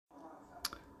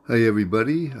Hi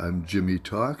everybody, I'm Jimmy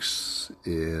Toks,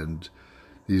 and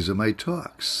these are my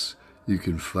talks. You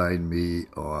can find me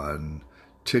on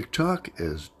TikTok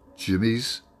as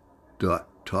jimmys.talks.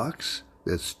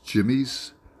 That's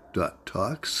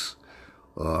jimmys.talks.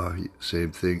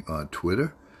 Same thing on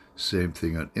Twitter, same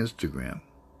thing on Instagram.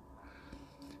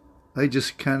 I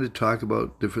just kind of talk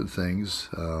about different things,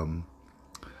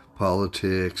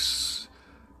 politics,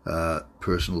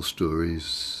 personal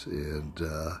stories, and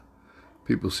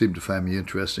people seem to find me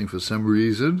interesting for some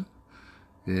reason,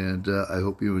 and I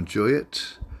hope you enjoy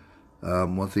it.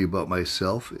 One thing about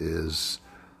myself is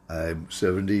I'm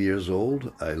 70 years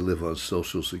old. I live on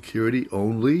Social Security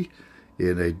only,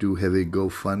 and I do have a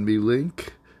GoFundMe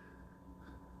link.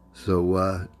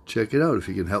 So check it out. If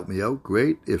you can help me out,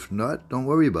 great. If not, don't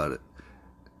worry about it.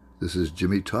 This is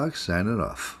Jimmy Talks signing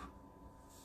off.